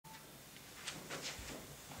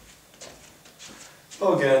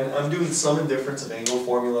Oh, again, I'm doing sum and difference of angle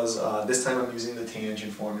formulas. This time I'm using the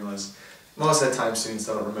tangent formulas. Most of the time students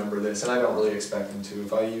don't remember this, and I don't really expect them to.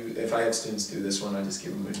 If I have students do this one, I just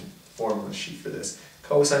give them a formula sheet for this.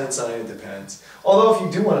 Cosine and sine, it depends. Although if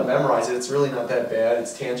you do want to memorize it, it's really not that bad.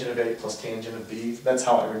 It's tangent of A plus tangent of B. That's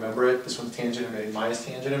how I remember it. This one's tangent of A minus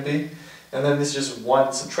tangent of B. And then this is just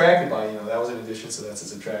 1 subtracted by, that was an addition, so that's a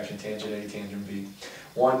subtraction, tangent A, tangent B.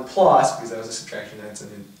 1 plus, because that was a subtraction, that's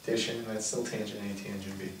an addition, that's still tangent A,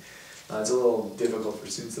 tangent B. It's a little difficult for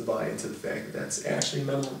students to buy into the fact that that's actually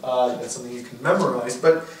that's something you can memorize,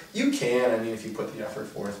 but you can, if you put the effort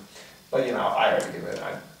forth. But I already give it.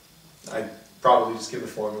 I probably just give the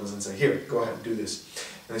formulas and say, here, go ahead and do this.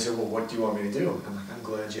 And they say, well, what do you want me to do? And I'm like, I'm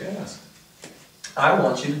glad you asked. I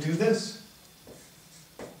want you to do this.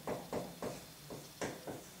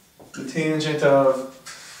 The tangent of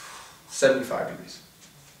 75 degrees.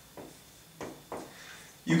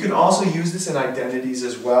 You can also use this in identities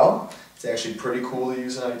as well. It's actually pretty cool to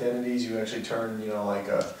use in identities. You actually turn, like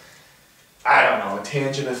a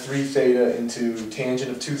tangent of 3 theta into tangent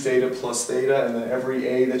of 2 theta plus theta, and then every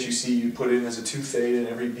A that you see you put in as a 2 theta, and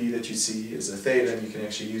every B that you see is a theta, and you can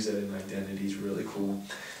actually use that in identities. Really cool.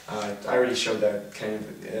 I already showed that kind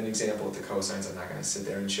of an example with the cosines. I'm not going to sit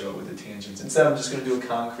there and show it with the tangents. Instead, I'm just going to do a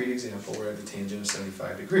concrete example where I have the tangent of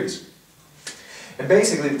 75 degrees. And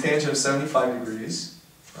basically, the tangent of 75 degrees,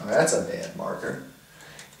 that's a bad marker,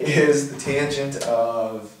 is the tangent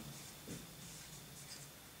of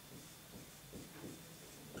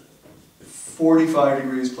 45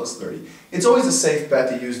 degrees plus 30. It's always a safe bet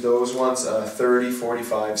to use those ones, 30,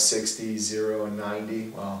 45, 60, 0, and 90.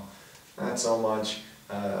 Well, not so much.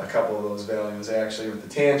 A couple of those values actually with the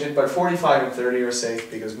tangent, but 45 and 30 are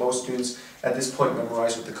safe because most students at this point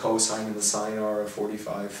memorize what the cosine and the sine are of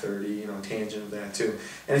 45, 30, tangent of that too.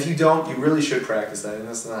 And if you don't, you really should practice that. And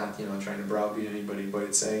that's not, trying to browbeat anybody, but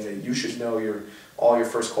it's saying that you should know all your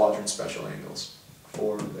first quadrant special angles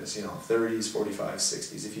for this, 30s, 45s,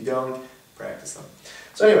 60s. If you don't, practice them.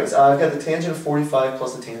 So anyways, I've got the tangent of 45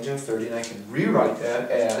 plus the tangent of 30, and I can rewrite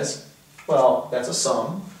that as, well, that's a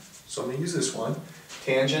sum, so I'm going to use this one.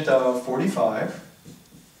 Tangent of 45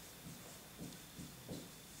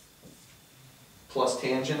 plus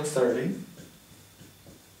tangent of 30,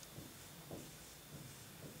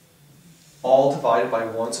 all divided by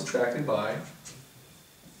 1 subtracted by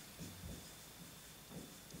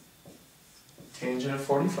tangent of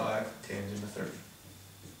 45, tangent of 30.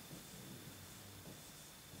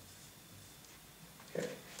 Okay.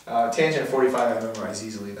 Tangent of 45 I memorize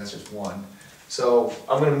easily, that's just 1. So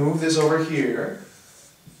I'm going to move this over here.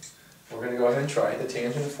 We're going to go ahead and try it. The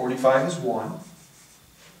tangent of 45 is 1,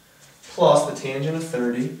 plus the tangent of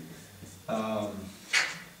 30, the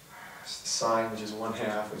sine, which is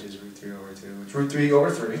 1/2, which is root 3 over 2, which is root 3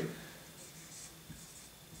 over 3.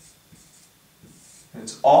 And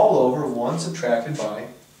it's all over 1 subtracted by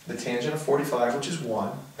the tangent of 45, which is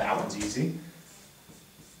 1, that one's easy,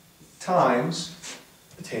 times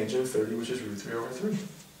the tangent of 30, which is root 3 over 3.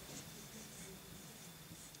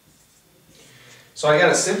 So I got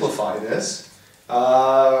to simplify this.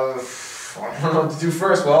 I don't know what to do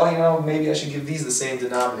first. Well, maybe I should give these the same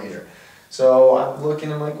denominator. So I'm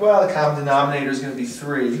looking, I'm like, well, the common denominator is going to be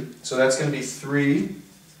 3. So that's going to be 3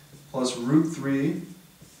 plus root 3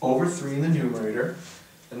 over 3 in the numerator.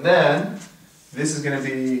 And then this is going to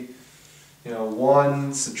be,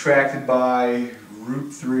 1 subtracted by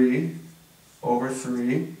root 3 over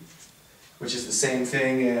 3, which is the same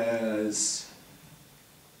thing as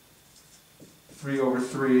 3 over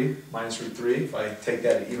 3 minus root 3. If I take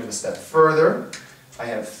that even a step further, I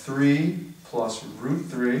have 3 plus root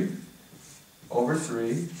 3 over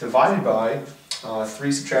 3 divided by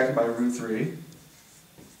 3 subtracted by root 3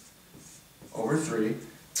 over 3.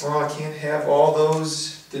 Well, I can't have all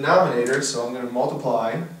those denominators, so I'm going to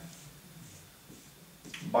multiply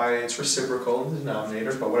by its reciprocal in the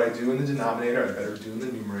denominator. But what I do in the denominator, I better do in the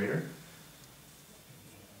numerator.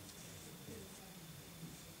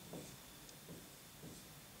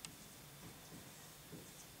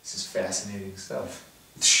 This is fascinating stuff.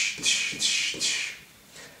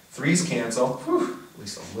 3's cancel. Whew, at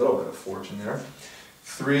least a little bit of fortune there.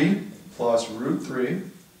 3 plus root 3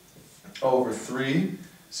 over 3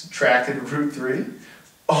 subtracted root 3.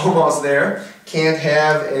 Almost there. Can't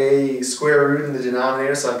have a square root in the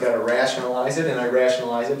denominator, so I've got to rationalize it, and I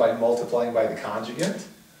rationalize it by multiplying by the conjugate.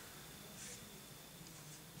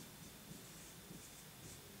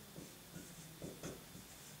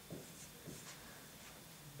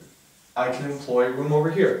 I can employ room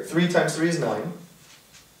over here. 3 times 3 is 9.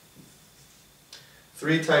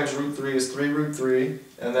 3 times root 3 is 3 root 3,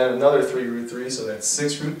 and then another 3 root 3, so that's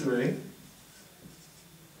 6 root 3.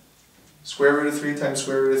 Square root of 3 times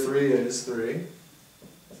square root of 3 is 3.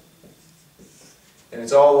 And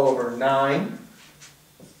it's all over 9.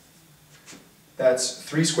 That's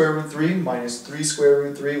 3 square root 3 minus 3 square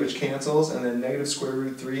root 3, which cancels, and then negative square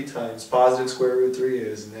root 3 times positive square root 3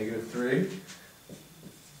 is negative 3.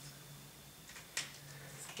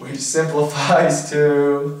 Which simplifies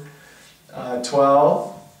to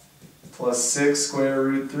 12 plus 6 square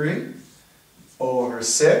root 3 over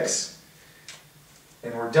 6.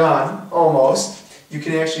 And we're done, almost. You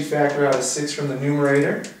can actually factor out a 6 from the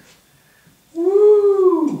numerator.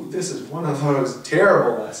 Woo! This is one of those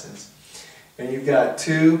terrible lessons. And you've got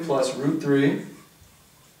 2 plus root 3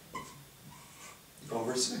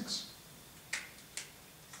 over 6.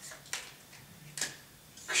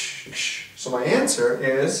 So my answer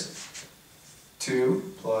is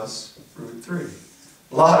 2 plus root 3.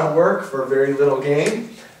 A lot of work for a very little gain,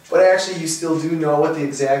 but actually you still do know what the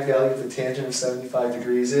exact value of the tangent of 75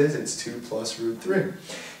 degrees is. It's 2 plus root 3.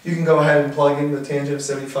 You can go ahead and plug in the tangent of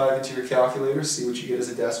 75 into your calculator, see what you get as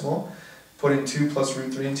a decimal. Put in 2 plus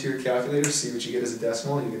root 3 into your calculator, see what you get as a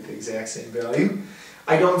decimal, you get the exact same value.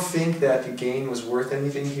 I don't think that the gain was worth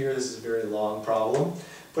anything here. This is a very long problem,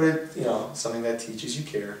 but it, something that teaches you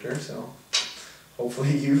character, so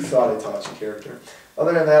hopefully you thought it taught you character.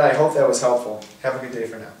 Other than that, I hope that was helpful. Have a good day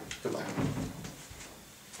for now. Goodbye.